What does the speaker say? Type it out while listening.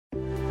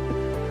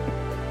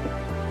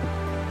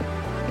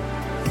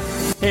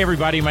Hey,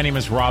 everybody, my name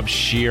is Rob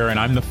Scheer, and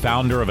I'm the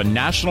founder of a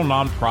national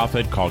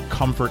nonprofit called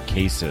Comfort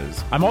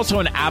Cases. I'm also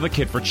an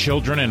advocate for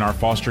children in our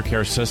foster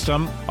care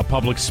system, a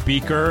public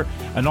speaker,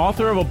 an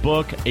author of a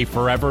book, A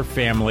Forever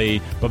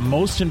Family, but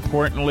most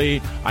importantly,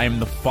 I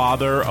am the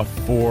father of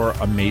 4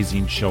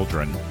 amazing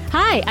children.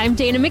 Hi, I'm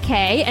Dana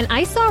McKay, and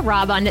I saw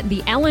Rob on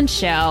The Ellen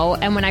Show,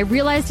 and when I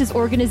realized his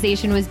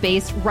organization was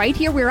based right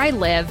here where I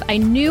live, I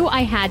knew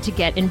I had to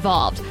get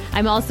involved.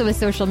 I'm also a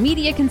social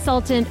media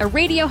consultant, a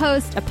radio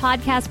host, a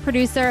podcast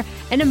producer,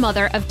 and a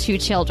mother of 2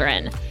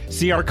 children.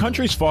 See, our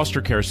country's foster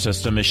care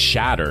system is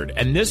shattered,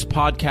 and this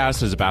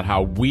podcast is about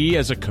how we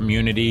as a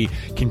community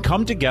can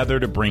come together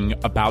to bring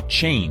about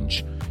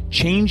change,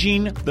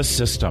 changing the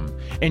system,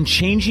 and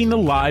changing the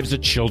lives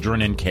of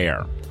children in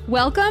care.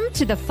 Welcome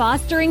to the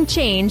Fostering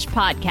Change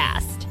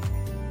podcast.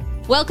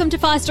 Welcome to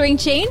Fostering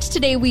Change.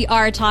 Today we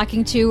are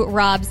talking to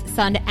Rob's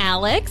son,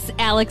 Alex.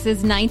 Alex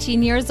is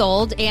 19 years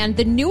old and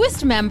the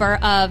newest member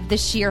of the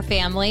Scheer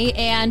family.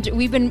 And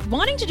we've been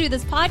wanting to do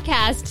this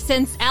podcast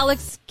since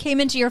Alex came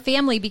into your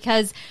family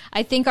because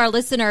I think our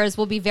listeners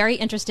will be very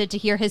interested to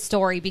hear his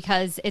story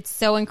because it's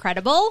so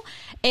incredible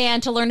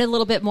and to learn a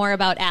little bit more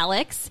about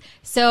Alex.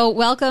 So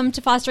welcome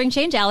to Fostering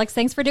Change, Alex.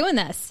 Thanks for doing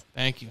this.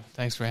 Thank you.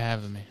 Thanks for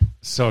having me.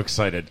 So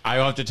excited. I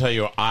have to tell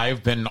you,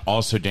 I've been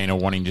also, Dana,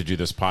 wanting to do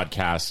this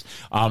podcast.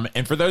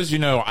 And for those you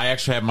know, I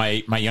actually have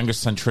my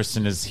youngest son,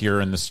 Tristan, is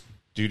here in the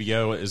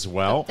studio as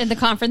well. In the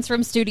conference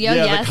room studio,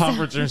 yeah, yes. The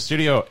conference room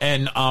studio.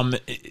 And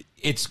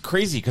it's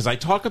crazy because I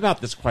talk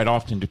about this quite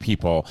often to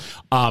people.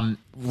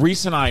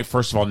 Reese and I,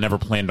 first of all, never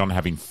planned on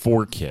having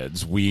 4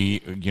 kids.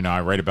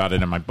 I write about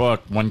it in my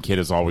book. 1 kid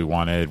is all we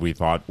wanted. We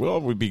thought, well,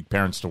 we'd be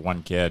parents to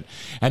 1 kid.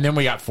 And then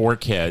we got 4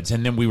 kids.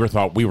 And then we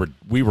thought we were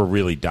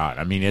really done.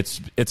 I mean,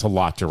 it's a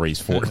lot to raise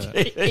 4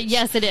 kids.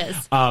 Yes, it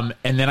is. And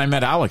then I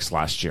met Alex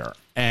last year.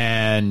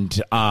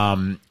 And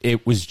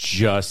it was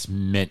just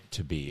meant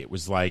to be. It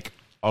was like,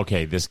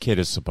 okay, this kid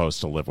is supposed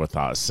to live with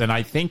us. And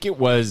I think it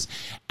was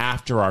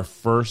after our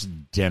first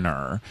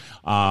dinner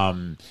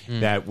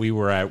that we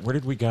were at, where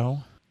did we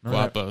go?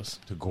 Guapos.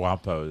 To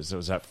Guapos. It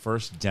was that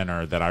first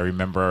dinner that I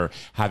remember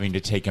having to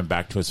take him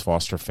back to his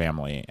foster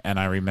family. And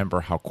I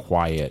remember how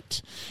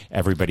quiet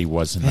everybody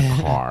was in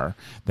the car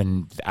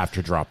then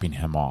after dropping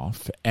him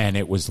off. And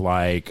it was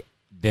like,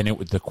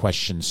 the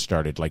question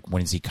started, like,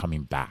 when is he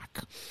coming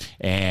back?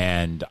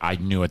 And I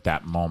knew at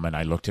that moment,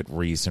 I looked at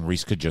Reese, and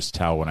Reese could just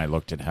tell when I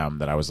looked at him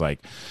that I was like,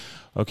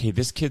 okay,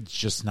 this kid's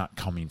just not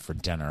coming for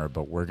dinner,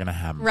 but we're going to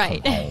have him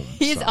come home.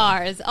 He's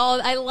ours. Oh,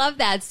 I love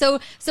that. So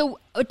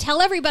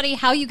tell everybody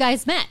how you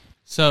guys met.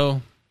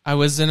 So I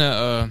was in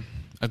a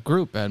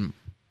group at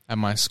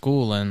my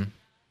school, and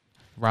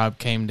Rob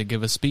came to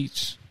give a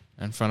speech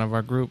in front of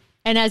our group.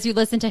 And as you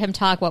listened to him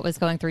talk, what was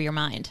going through your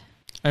mind?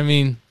 I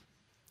mean,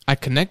 I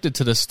connected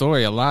to the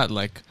story a lot.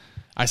 Like,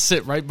 I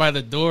sit right by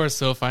the door,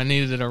 so if I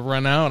needed to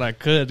run out, I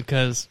could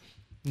because,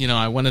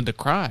 I wanted to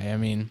cry. I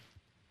mean,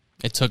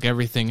 it took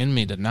everything in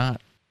me to not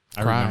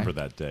cry. I remember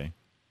that day.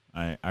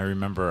 I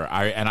remember,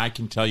 and I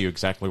can tell you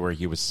exactly where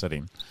he was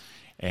sitting.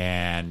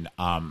 And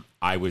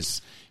I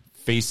was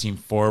facing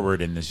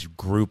forward in this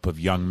group of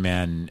young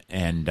men,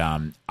 and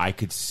I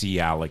could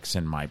see Alex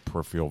in my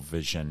peripheral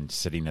vision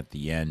sitting at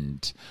the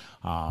end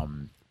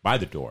by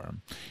the door,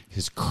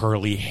 his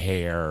curly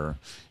hair,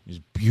 his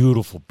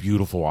beautiful,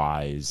 beautiful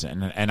eyes.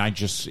 And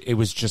it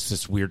was just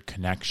this weird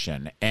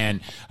connection.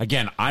 And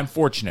again, I'm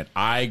fortunate.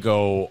 I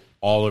go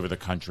all over the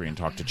country and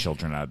talk to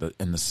children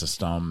in the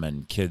system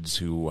and kids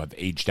who have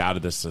aged out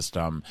of the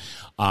system.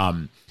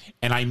 And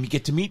I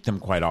get to meet them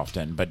quite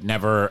often, but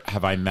never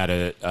have I met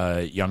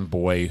a young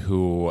boy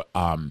who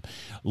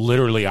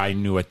literally I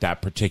knew at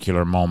that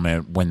particular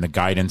moment when the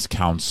guidance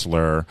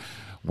counselor,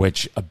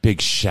 which a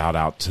big shout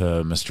out to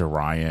Mr.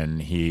 Ryan.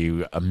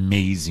 He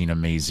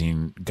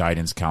amazing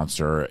guidance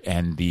counselor,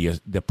 and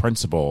the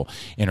principal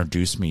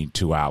introduced me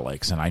to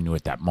Alex, and I knew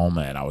at that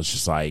moment I was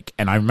just like,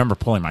 and I remember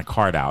pulling my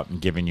card out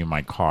and giving you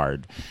my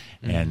card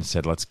and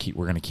said,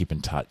 we're going to keep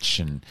in touch.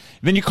 And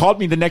then you called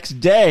me the next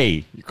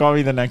day.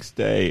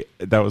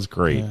 That was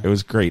great. Yeah. It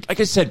was great. Like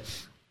I said,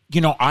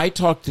 I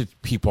talk to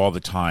people all the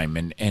time,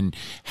 and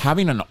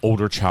having an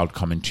older child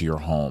come into your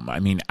home.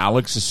 I mean,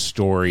 Alex's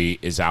story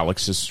is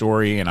Alex's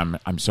story, and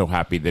I'm so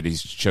happy that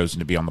he's chosen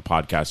to be on the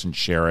podcast and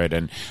share it.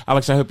 And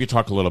Alex, I hope you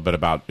talk a little bit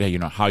about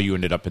how you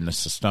ended up in the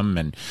system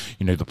and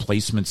the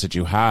placements that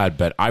you had.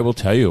 But I will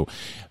tell you,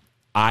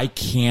 I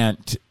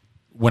can't.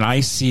 When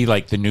I see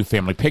like the new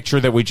family picture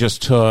that we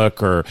just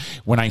took, or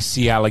when I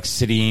see Alex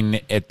sitting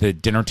at the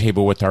dinner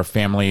table with our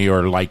family,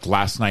 or like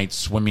last night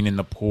swimming in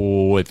the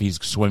pool, if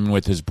he's swimming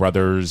with his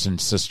brothers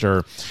and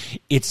sister,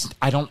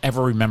 I don't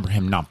ever remember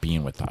him not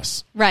being with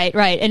us. Right.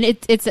 And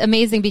it's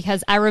amazing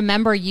because I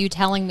remember you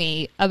telling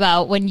me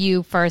about when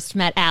you first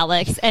met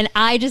Alex, and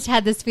I just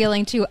had this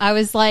feeling too. I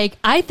was like,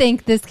 I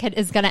think this kid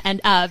is going to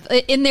end up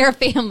in their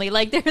family.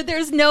 Like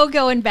there's no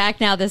going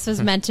back now. This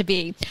was meant to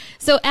be.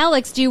 So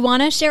Alex, do you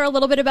want to share a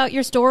little bit about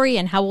your story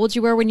and how old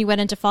you were when you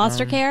went into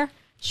foster care?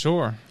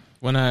 Sure.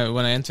 When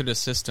I entered the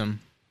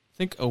system, I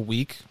think a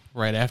week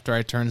right after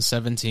I turned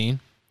 17,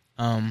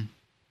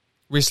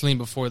 recently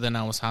before then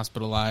I was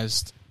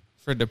hospitalized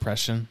for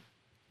depression,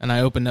 and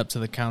I opened up to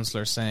the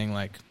counselor saying,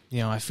 like,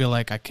 I feel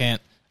like I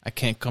can't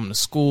come to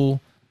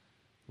school.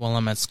 While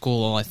I'm at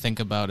school, all I think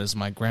about is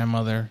my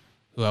grandmother,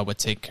 who I would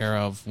take care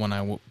of when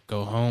I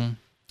go home.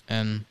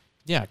 And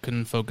I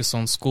couldn't focus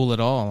on school at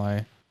all.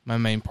 My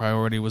main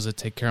priority was to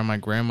take care of my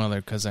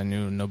grandmother because I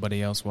knew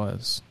nobody else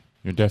was.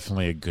 You're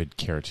definitely a good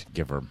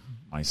caregiver,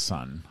 my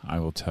son. I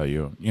will tell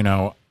you.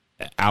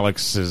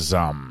 Alex is,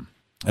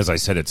 as I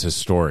said, it's his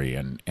story,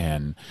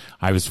 and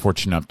I was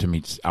fortunate enough to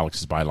meet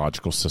Alex's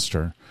biological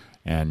sister,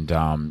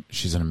 and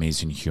she's an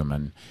amazing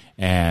human.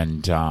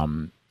 And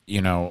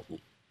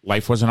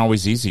life wasn't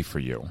always easy for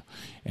you,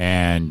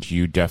 and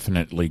you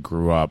definitely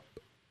grew up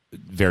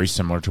very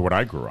similar to what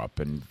I grew up,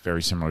 and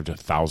very similar to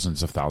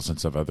thousands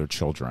of other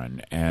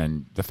children.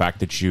 And the fact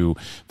that you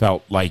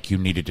felt like you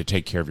needed to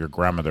take care of your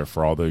grandmother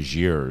for all those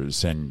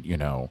years, and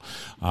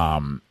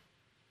and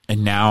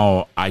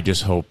now I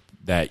just hope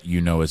that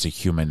as a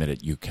human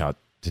that you got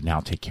to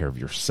now take care of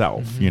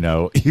yourself,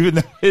 even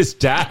though his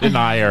dad and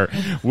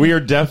we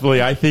are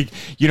definitely, I think,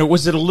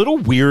 was it a little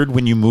weird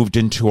when you moved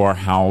into our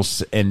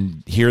house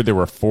and here there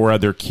were 4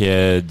 other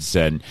kids,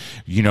 and,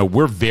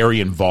 we're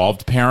very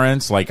involved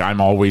parents. Like, I'm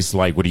always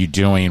like, what are you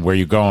doing? Where are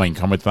you going?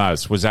 Come with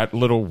us. Was that a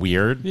little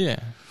weird? Yeah.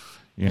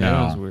 It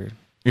was weird.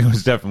 It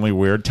was definitely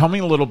weird. Tell me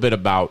a little bit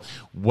about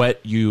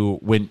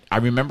I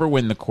remember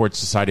when the courts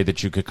decided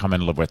that you could come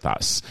and live with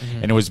us,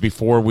 and it was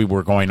before we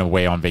were going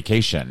away on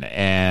vacation.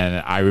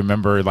 And I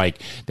remember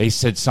they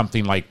said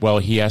something like, well,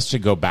 he has to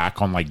go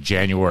back on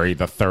January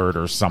the 3rd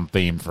or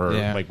something for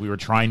we were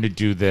trying to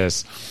do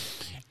this.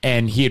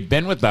 And he had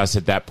been with us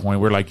at that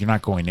point. We're like, you're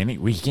not going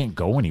we can't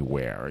go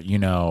anywhere.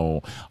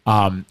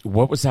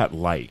 What was that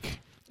like?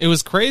 It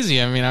was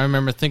crazy. I mean, I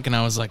remember thinking,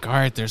 I was like, all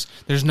right, there's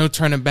no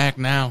turning back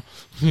now,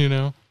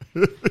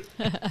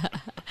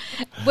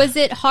 Was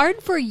it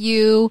hard for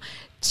you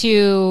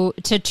to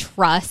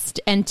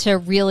trust and to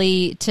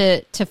really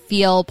to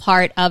feel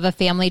part of a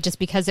family just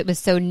because it was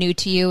so new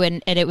to you,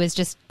 and it was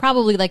just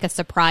probably like a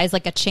surprise,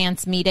 like a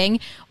chance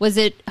meeting? Was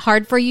it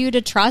hard for you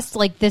to trust,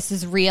 like, this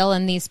is real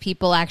and these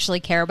people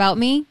actually care about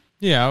me?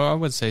 Yeah, I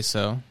would say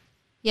so.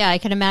 Yeah, I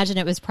can imagine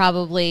it was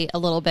probably a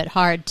little bit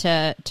hard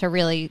to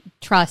really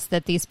trust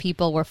that these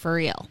people were for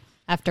real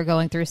after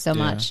going through so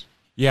much.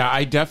 Yeah,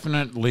 I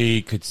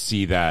definitely could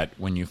see that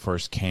when you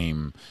first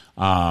came.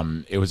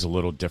 It was a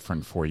little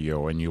different for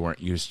you, and you weren't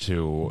used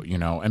to,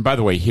 And by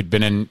the way, he'd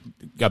been in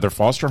other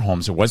foster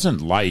homes. It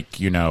wasn't like,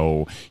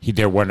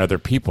 there weren't other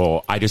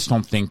people. I just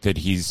don't think that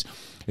he's.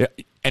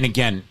 And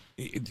again,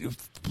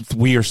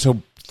 we are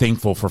so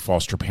thankful for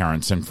foster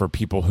parents and for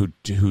people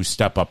who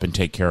step up and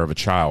take care of a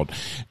child.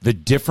 The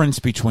difference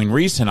between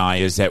Reese and I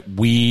is that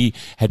we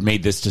had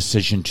made this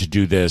decision to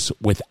do this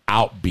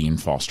without being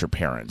foster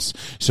parents.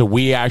 So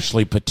we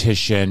actually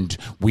petitioned.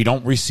 We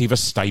don't receive a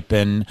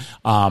stipend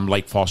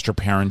like foster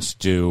parents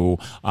do.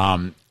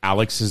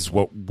 Alex is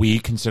what we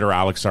consider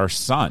Alex our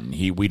son.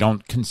 We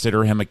don't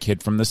consider him a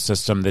kid from the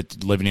system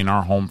that's living in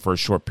our home for a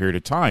short period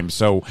of time.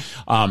 So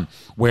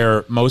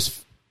where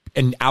most.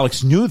 And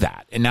Alex knew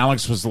that. And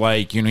Alex was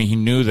like, he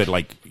knew that,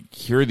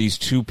 here are these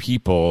 2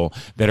 people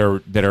that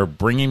are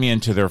bringing me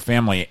into their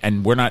family,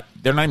 and they're not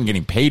even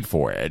getting paid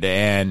for it.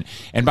 And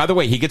by the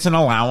way, he gets an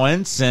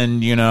allowance,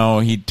 and,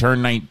 he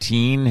turned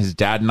 19. His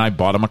dad and I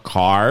bought him a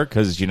car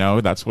because,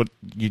 that's what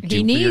you do.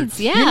 He needs,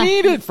 You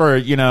need it for,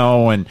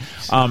 and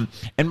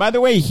by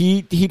the way,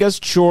 he does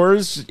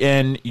chores,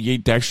 and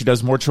he actually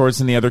does more chores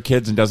than the other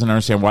kids and doesn't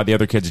understand why the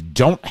other kids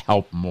don't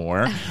help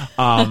more.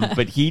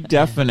 But he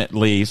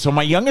definitely, so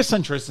my youngest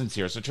son, Tristan's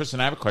here. So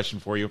Tristan, I have a question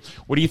for you.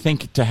 What do you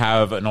think to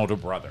have an older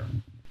brother?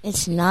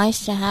 It's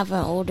nice to have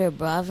an older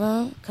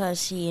brother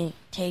because he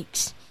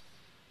takes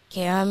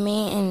care of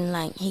me,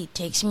 and he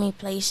takes me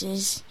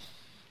places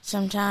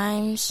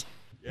sometimes.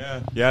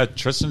 Yeah,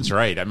 Tristan's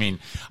right. I mean,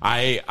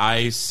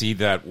 I see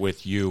that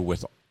with you,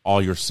 with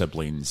all your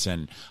siblings,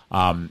 and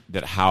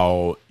that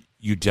how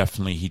you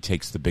definitely, he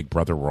takes the big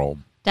brother role.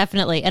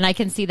 Definitely. And I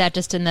can see that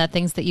just in the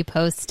things that you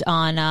post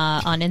on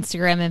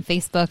Instagram and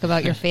Facebook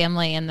about your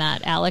family, and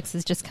that Alex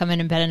has just come in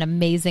and been an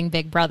amazing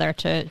big brother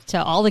to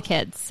all the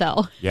kids.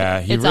 So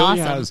yeah, he it's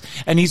really awesome. has.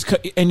 And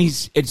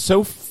he's it's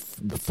so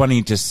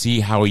funny to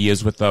see how he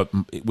is with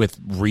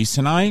Reese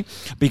and I,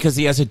 because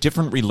he has a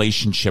different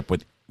relationship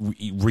with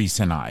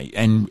Reese and I.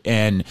 And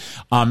in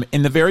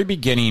the very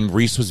beginning,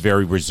 Reese was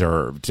very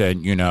reserved,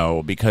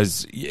 and,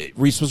 because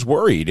Reese was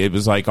worried. It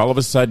was like all of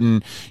a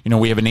sudden,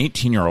 we have an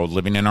 18-year-old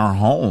living in our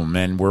home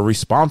and we're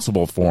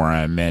responsible for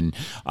him. And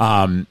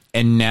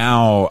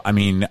now, I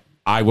mean,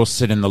 I will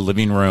sit in the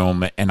living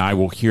room and I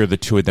will hear the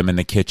 2 of them in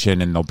the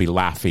kitchen, and they'll be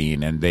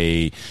laughing, and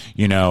they,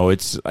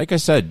 it's like I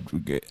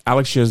said,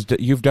 Alex,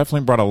 you've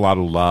definitely brought a lot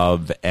of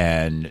love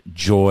and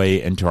joy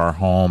into our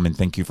home, and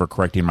thank you for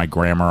correcting my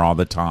grammar all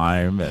the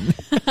time, and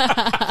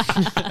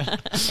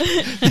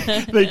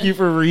thank you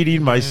for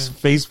reading my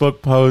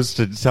Facebook post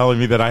and telling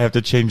me that I have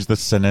to change the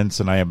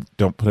sentence and I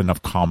don't put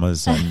enough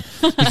commas. And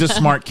he's a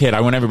smart kid. I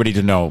want everybody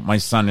to know my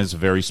son is a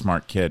very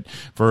smart kid.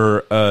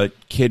 For a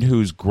kid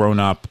who's grown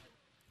up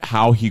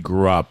how he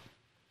grew up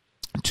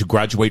to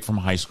graduate from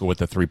high school with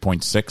a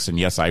 3.6. And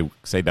yes, I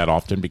say that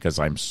often because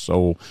I'm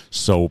so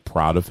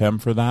proud of him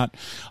for that.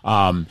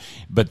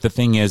 But the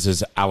thing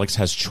is Alex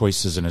has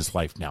choices in his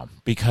life now,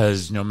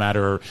 because no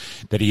matter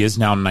that he is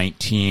now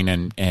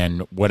 19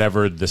 and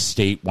whatever the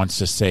state wants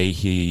to say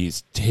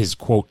his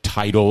quote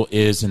title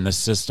is in the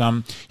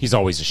system, he's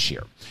always a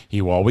shear.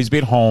 He will always be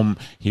at home.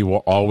 He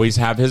will always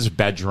have his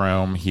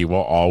bedroom.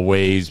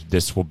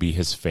 This will be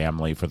his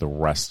family for the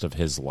rest of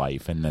his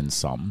life and then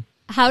some.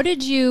 How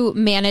did you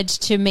manage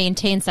to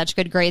maintain such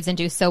good grades and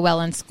do so well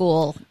in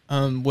school?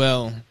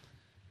 Well,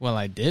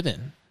 I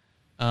didn't.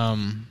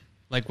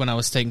 Like when I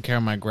was taking care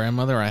of my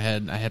grandmother, I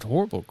had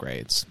horrible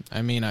grades.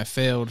 I mean, I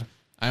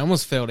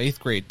almost failed 8th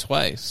grade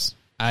twice.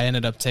 I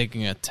ended up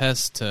taking a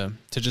test to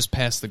just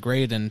pass the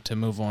grade and to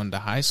move on to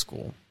high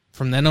school.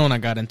 From then on, I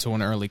got into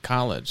an early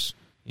college.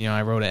 You know,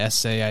 I wrote an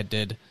essay, I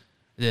did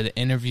an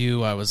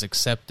interview, I was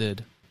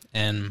accepted,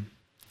 and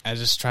I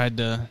just tried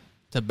to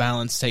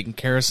balance taking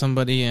care of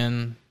somebody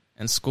and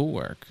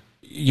schoolwork.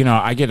 You know,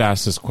 I get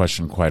asked this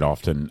question quite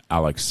often,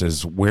 Alex,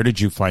 is where did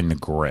you find the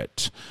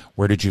grit?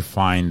 Where did you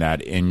find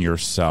that in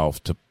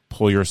yourself to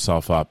pull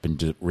yourself up and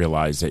to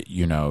realize that,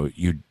 you know,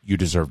 you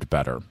deserved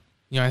better?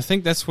 You know, I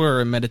think that's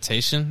where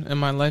meditation in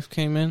my life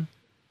came in.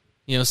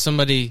 You know,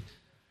 somebody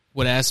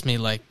would ask me,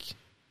 like,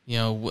 you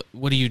know,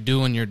 what do you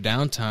do in your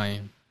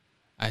downtime?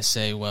 I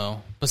say,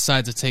 well,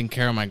 besides taking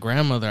care of my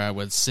grandmother, I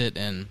would sit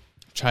and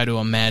try to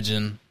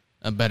imagine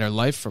a better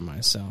life for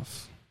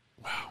myself.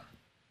 Wow.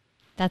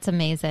 That's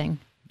amazing.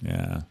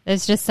 Yeah.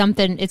 It's just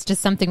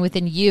something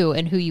within you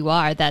and who you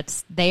are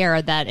that's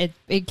there, that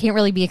it can't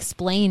really be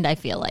explained, I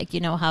feel like.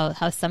 You know,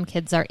 how some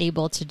kids are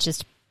able to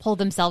just pull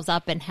themselves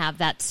up and have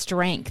that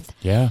strength.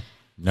 Yeah.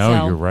 No,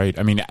 So- you're right.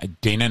 I mean,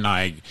 Dana and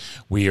I,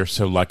 we are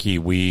so lucky.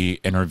 We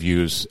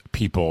interviews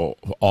people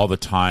all the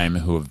time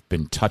who have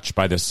been touched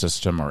by the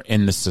system or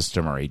in the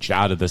system or aged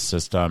out of the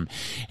system.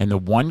 And the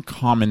one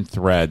common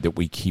thread that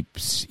we keep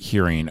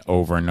hearing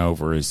over and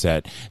over is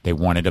that they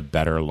wanted a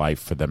better life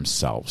for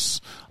themselves.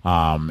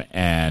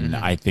 And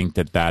I think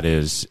that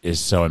is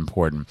so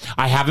important.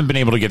 I haven't been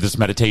able to get this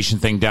meditation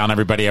thing down,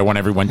 everybody. I want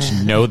everyone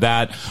to know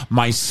that.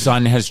 My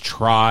son has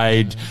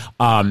tried.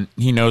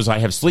 He knows I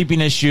have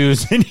sleeping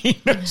issues, and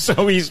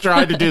so he's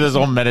tried to do this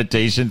whole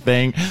meditation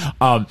thing.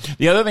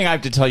 The other thing I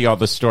have to tell you all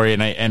the story,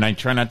 and I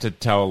try not to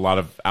tell a lot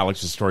of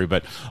Alex's story,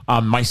 but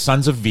my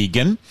son's a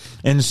vegan,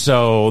 and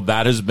so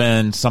that has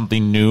been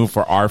something new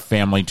for our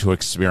family to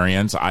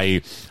experience.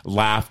 I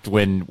laughed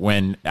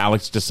when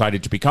Alex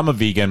decided to become a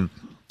vegan.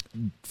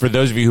 For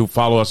those of you who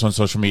follow us on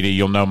social media,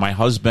 you'll know my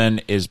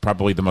husband is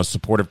probably the most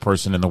supportive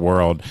person in the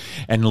world.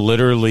 And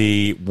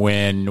literally,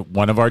 when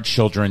one of our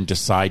children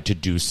decide to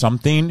do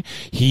something,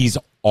 he's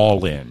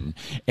all in.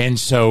 And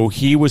so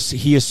he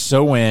is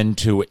so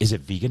into, is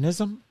it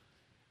veganism?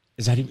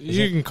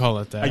 You can call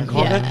it that. I can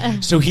call it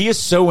that. So he is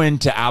so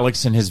into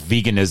Alex and his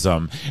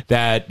veganism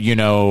that, you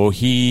know,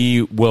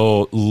 he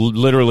will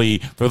literally,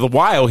 for the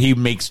while, he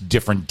makes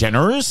different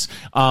dinners.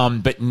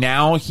 But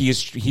now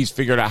he's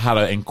figured out how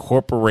to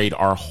incorporate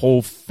our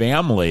whole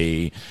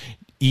family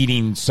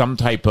eating some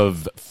type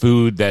of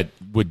food that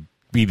would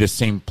be the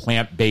same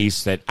plant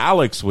base that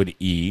Alex would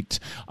eat.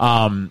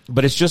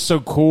 But it's just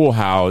so cool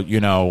how, you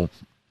know,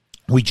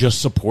 we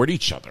just support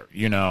each other,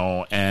 you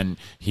know, and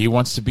he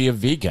wants to be a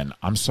vegan.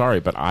 I'm sorry,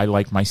 but I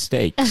like my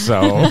steak.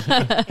 So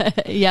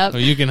Yep. Well,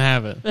 you can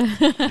have it.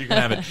 you can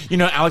have it. You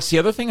know, Alex, the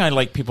other thing I'd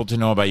like people to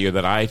know about you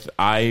that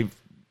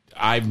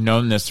I've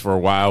known this for a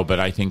while, but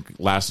I think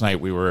last night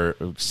we were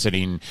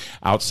sitting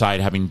outside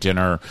having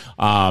dinner,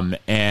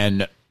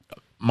 and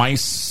my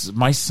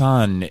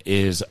son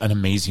is an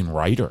amazing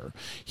writer.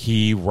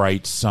 He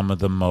writes some of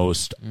the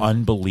most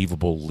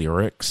unbelievable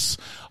lyrics.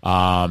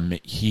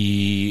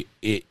 He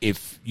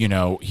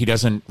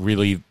doesn't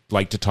really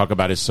like to talk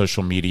about his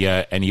social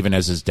media, and even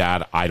as his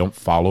dad, I don't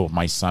follow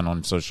my son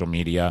on social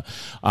media.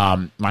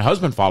 My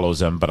husband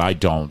follows him, but I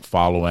don't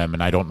follow him,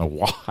 and I don't know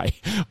why.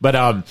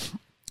 But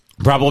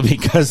probably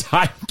because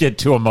I get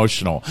too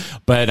emotional.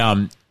 But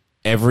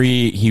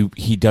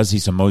he does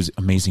these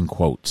amazing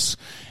quotes.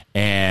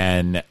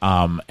 And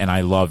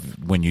I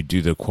love when you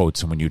do the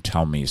quotes and when you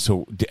tell me.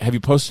 So have you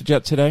posted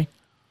yet today?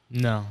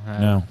 No.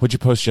 No. What'd you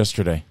post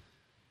yesterday?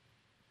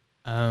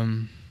 Let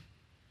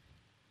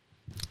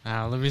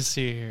me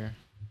see here.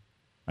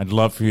 I'd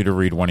love for you to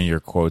read one of your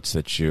quotes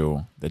that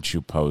you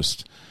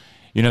post.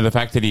 You know, the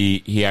fact that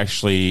he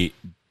actually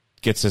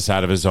gets this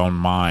out of his own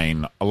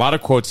mind. A lot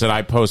of quotes that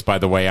I post, by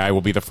the way, I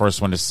will be the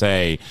first one to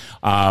say,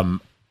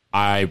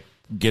 I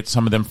get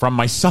some of them from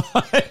my son.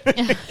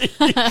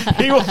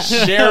 He will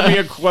share me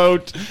a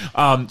quote.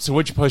 So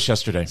what'd you post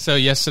yesterday? So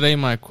yesterday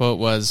my quote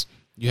was,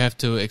 you have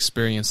to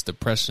experience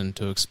depression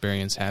to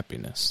experience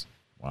happiness.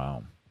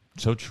 Wow.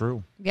 So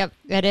true. Yep,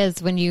 it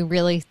is. When you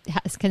really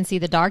can see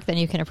the dark, then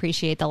you can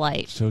appreciate the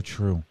light. So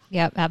true.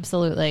 Yep,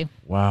 absolutely.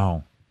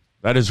 Wow.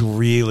 That is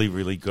really,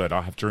 really good.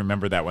 I'll have to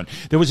remember that one.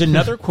 There was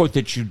another quote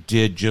that you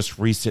did just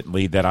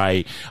recently that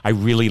I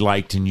really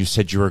liked, and you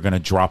said you were going to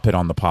drop it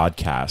on the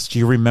podcast. Do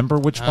you remember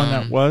which one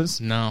that was?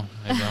 No,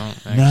 I don't.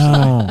 Actually.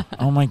 No.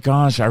 Oh, my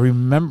gosh. I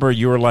remember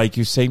you were like,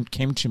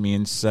 came to me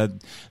and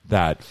said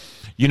that.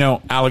 You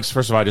know, Alex,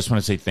 first of all, I just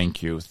want to say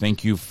thank you.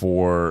 Thank you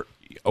for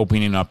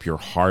opening up your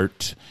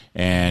heart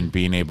and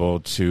being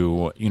able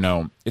to, you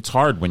know, it's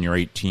hard when you're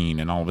 18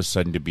 and all of a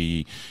sudden to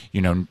be,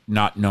 you know,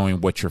 not knowing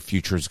what your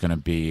future is going to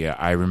be.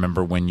 I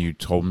remember when you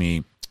told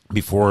me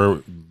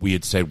before we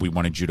had said we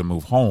wanted you to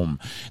move home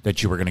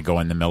that you were going to go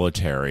in the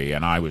military.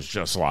 And I was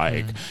just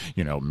like,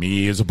 you know,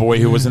 me as a boy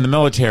who was in the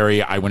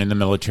military, I went in the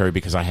military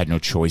because I had no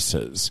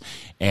choices.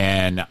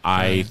 And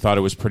I thought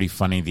it was pretty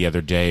funny the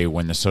other day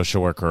when the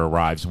social worker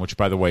arrives, which,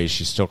 by the way,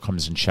 she still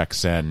comes and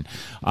checks in.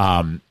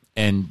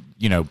 And,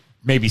 you know,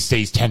 maybe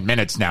stays 10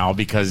 minutes now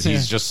because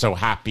he's just so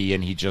happy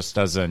and he just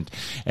doesn't.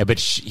 But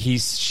she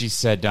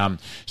said,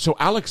 so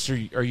Alex,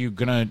 are you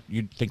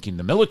thinking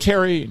the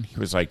military? And he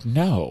was like,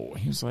 no.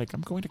 He was like,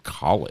 I'm going to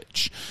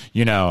college,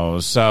 you know,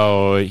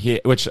 so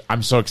which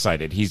I'm so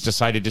excited. He's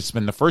decided to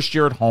spend the first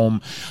year at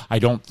home. I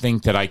don't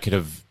think that I could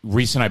have,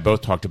 Reese and I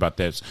both talked about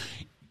this.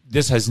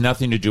 This has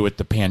nothing to do with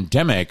the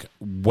pandemic,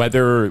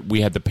 whether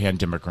we had the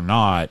pandemic or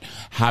not.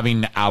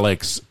 Having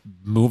Alex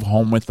move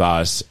home with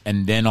us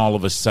and then all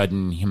of a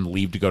sudden him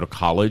leave to go to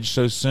college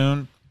so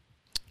soon,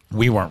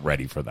 we weren't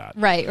ready for that.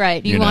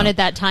 Right. You wanted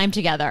that time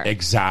together.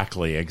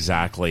 Exactly.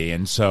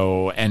 And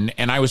so, and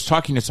I was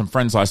talking to some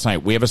friends last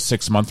night. We have a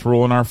 6-month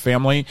rule in our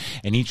family,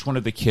 and each one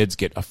of the kids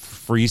get a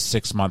free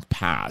 6-month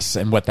pass.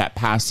 And what that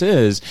pass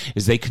is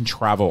they can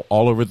travel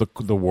all over the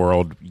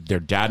world. Their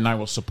dad and I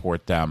will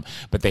support them,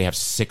 but they have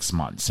 6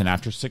 months. And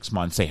after 6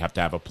 months, they have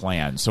to have a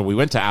plan. So we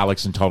went to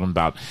Alex and told him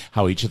about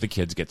how each of the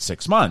kids get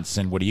 6 months.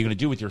 And what are you going to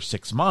do with your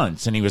 6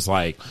 months? And he was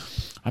like,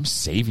 I'm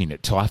saving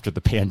it till after the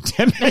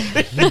pandemic.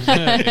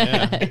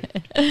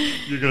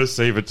 You're going to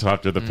save it till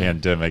after the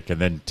pandemic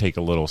and then take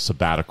a little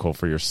sabbatical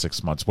for your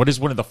 6 months. What is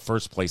one of the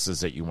first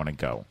places that you want to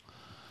go?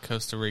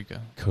 Costa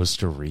Rica.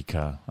 Costa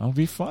Rica. It'll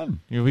be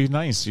fun. It'll be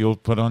nice. You'll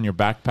put on your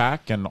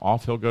backpack and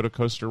off he'll go to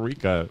Costa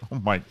Rica. Oh,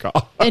 my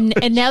God. And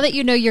now that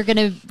you know you're going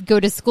to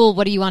go to school,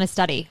 what do you want to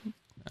study?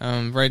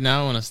 Right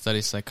now I want to study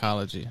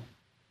psychology.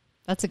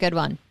 That's a good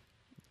one.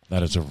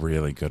 That is a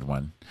really good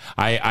one.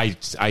 I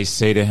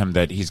say to him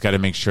that he's got to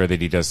make sure that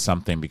he does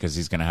something because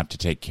he's going to have to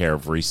take care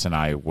of Reese and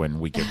I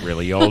when we get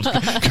really old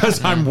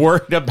because I'm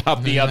worried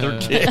about the other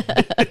kids.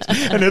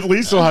 And at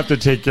least he'll have to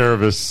take care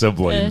of his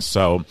siblings.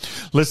 So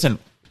listen,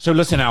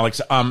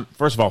 Alex,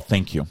 first of all,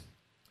 thank you.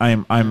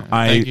 Thank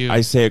you.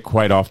 I say it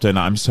quite often.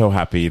 I'm so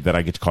happy that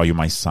I get to call you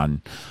my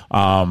son.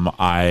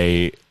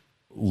 I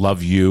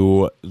love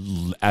you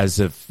as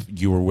if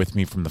you were with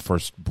me from the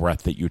first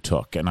breath that you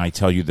took. And I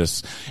tell you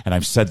this, and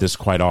I've said this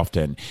quite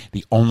often,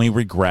 the only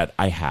regret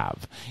I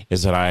have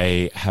is that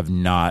I have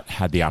not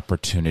had the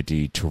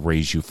opportunity to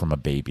raise you from a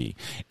baby.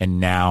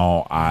 And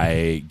now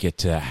I get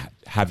to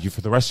have you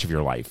for the rest of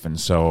your life. And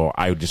so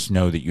I just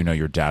know that you know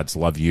your dads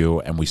love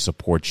you and we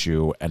support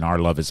you and our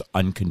love is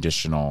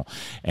unconditional.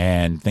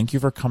 And thank you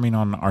for coming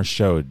on our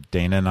show.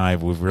 Dana and I,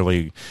 we've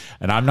really,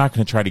 and I'm not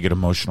going to try to get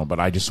emotional, but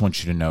I just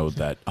want you to know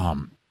that,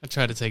 I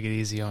try to take it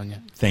easy on you.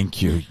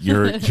 Thank you.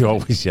 You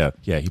always, yeah,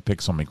 he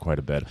picks on me quite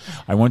a bit.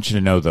 I want you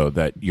to know though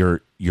that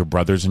your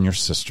brothers and your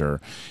sister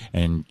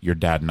and your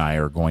dad and I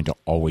are going to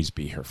always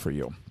be here for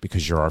you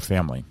because you're our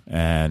family.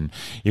 And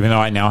even though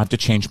I now have to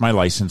change my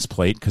license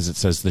plate because it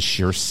says the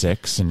Sheer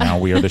 6 and now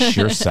we are the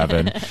Sheer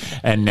 7.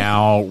 And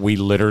now we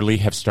literally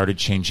have started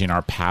changing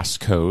our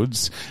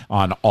passcodes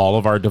on all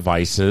of our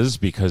devices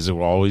because it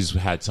always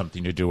had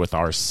something to do with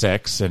our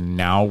 6. And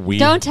now we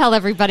don't tell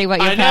everybody what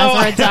your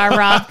passwords are,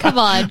 Rob. Come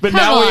on. But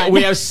now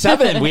we have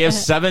 7. We have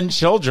 7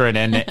 children.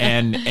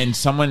 And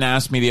someone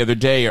asked me the other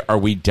day, are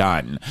we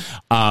done?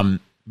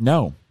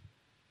 No,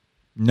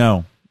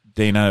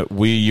 Dana,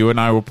 you and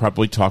I will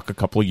probably talk a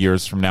couple of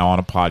years from now on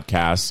a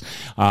podcast,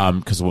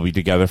 because we'll be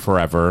together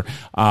forever.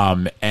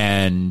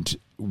 And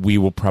we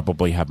will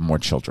probably have more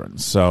children.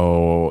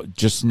 So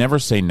just never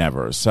say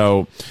never.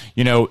 So,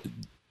 you know,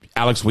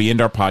 Alex, we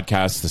end our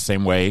podcast the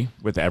same way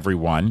with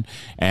everyone,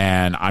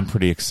 and I'm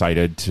pretty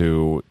excited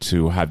to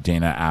have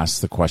Dana ask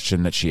the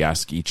question that she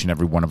asks each and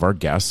every one of our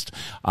guests.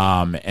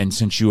 And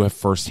since you have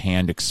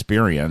firsthand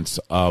experience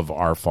of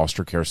our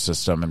foster care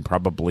system, and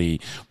probably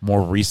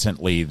more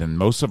recently than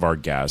most of our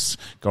guests,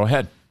 go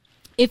ahead.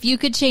 If you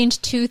could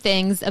change 2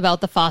 things about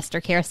the foster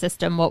care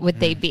system, what would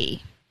they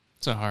be?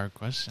 It's a hard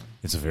question.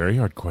 It's a very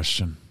hard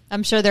question.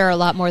 I'm sure there are a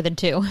lot more than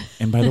 2.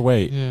 And by the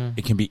way,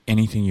 It can be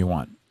anything you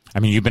want. I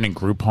mean, you've been in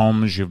group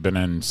homes, you've been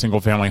in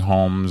single-family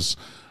homes.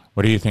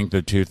 What do you think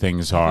the 2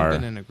 things are?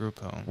 I've been in a group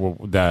home.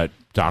 That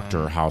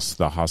doctor house,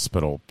 the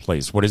hospital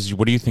place. What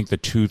do you think the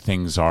 2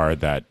 things are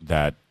that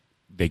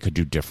they could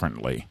do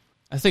differently?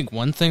 I think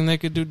one thing they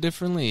could do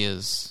differently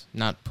is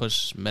not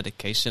push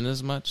medication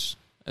as much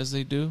as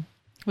they do.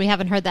 We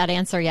haven't heard that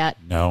answer yet.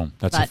 No,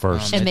 that's a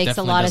first. It makes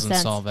a lot of sense.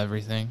 Doesn't solve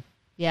everything.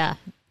 Yeah.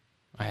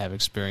 I have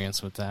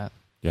experience with that.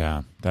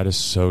 Yeah, that is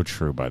so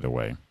true, by the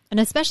way. And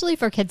especially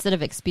for kids that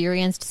have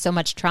experienced so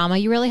much trauma,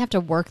 you really have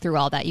to work through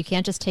all that. You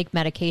can't just take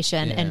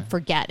medication and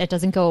forget. It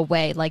doesn't go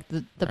away. Like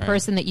the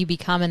person that you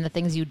become and the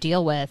things you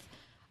deal with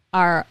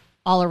are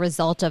all a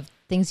result of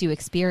things you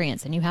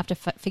experience, and you have to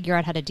figure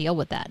out how to deal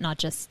with that, not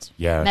just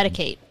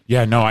medicate.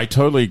 Yeah, no, I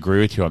totally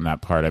agree with you on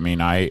that part. I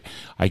mean, I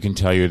can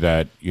tell you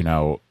that,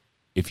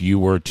 if you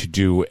were to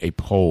do a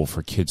poll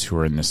for kids who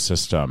are in the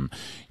system,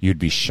 you'd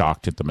be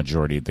shocked at the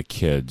majority of the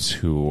kids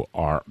who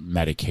are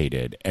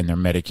medicated, and they're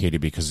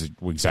medicated because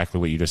exactly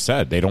what you just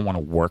said. They don't want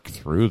to work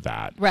through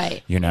that.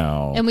 Right.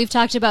 And we've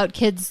talked about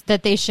kids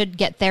that they should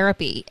get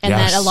therapy, and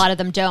that a lot of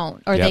them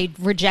don't, or they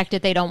reject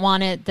it, they don't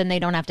want it, then they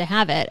don't have to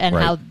have it, and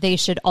how they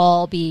should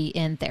all be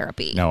in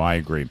therapy. No, I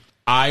agree.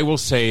 I will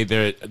say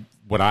that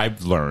what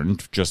I've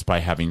learned just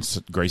by having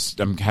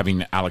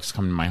having Alex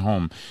come to my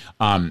home,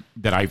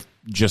 that I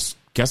just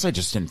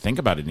didn't think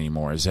about it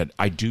anymore, is that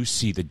I do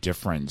see the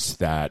difference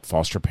that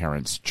foster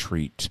parents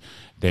treat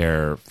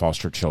their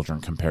foster children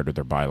compared to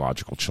their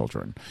biological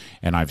children.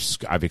 And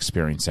I've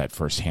experienced that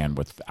firsthand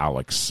with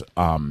Alex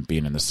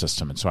being in the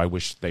system. And so I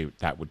wish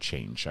that would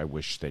change. I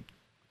wish that,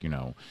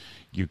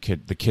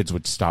 the kids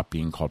would stop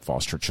being called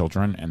foster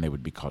children and they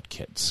would be called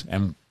kids.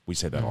 And we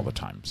say that all the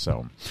time.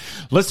 So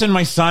listen,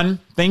 my son,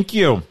 thank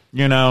you.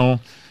 Your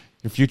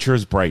future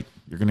is bright.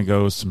 You're going to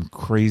go some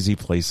crazy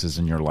places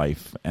in your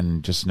life,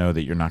 and just know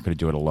that you're not going to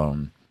do it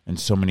alone. And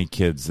so many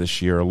kids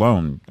this year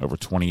alone, over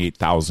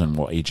 28,000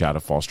 will age out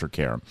of foster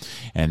care.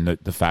 And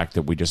the fact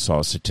that we just saw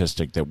a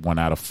statistic that 1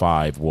 out of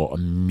 5 will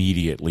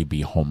immediately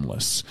be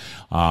homeless.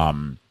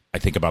 I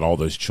think about all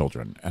those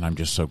children, and I'm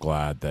just so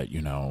glad that,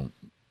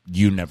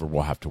 you never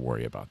will have to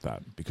worry about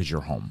that because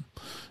you're home.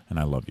 And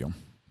I love you.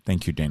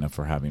 Thank you, Dana,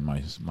 for having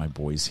my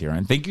boys here.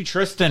 And thank you,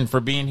 Tristan, for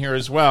being here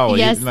as well.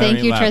 Yes,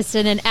 thank you,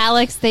 Tristan. And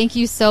Alex, thank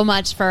you so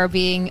much for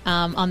being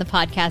on the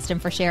podcast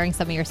and for sharing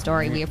some of your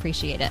story. We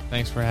appreciate it.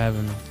 Thanks for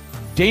having me.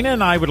 Dana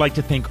and I would like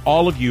to thank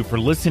all of you for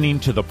listening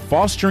to the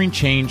Fostering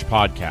Change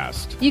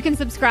podcast. You can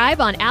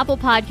subscribe on Apple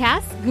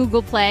Podcasts,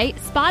 Google Play,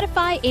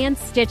 Spotify, and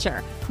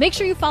Stitcher. Make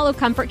sure you follow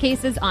Comfort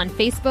Cases on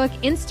Facebook,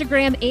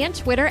 Instagram, and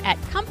Twitter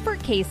at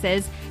Comfort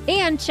Cases,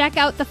 and check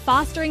out the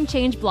Fostering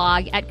Change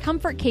blog at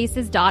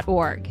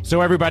comfortcases.org.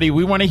 So everybody,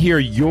 we want to hear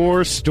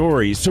your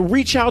stories. So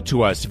reach out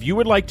to us if you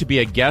would like to be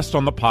a guest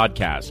on the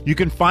podcast. You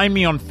can find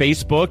me on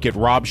Facebook at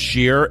Rob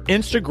Scheer,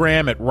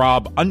 Instagram at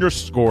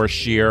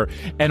Rob_Scheer,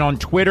 and on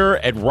Twitter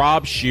at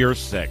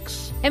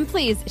RobScheer6. And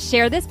please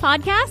share this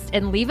podcast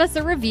and leave us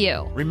a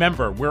review.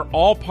 Remember, we're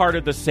all part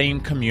of the same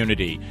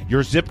community.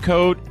 Your zip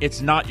code, it's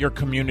not your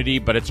community,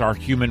 but it's our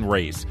human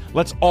race.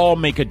 Let's all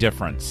make a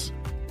difference.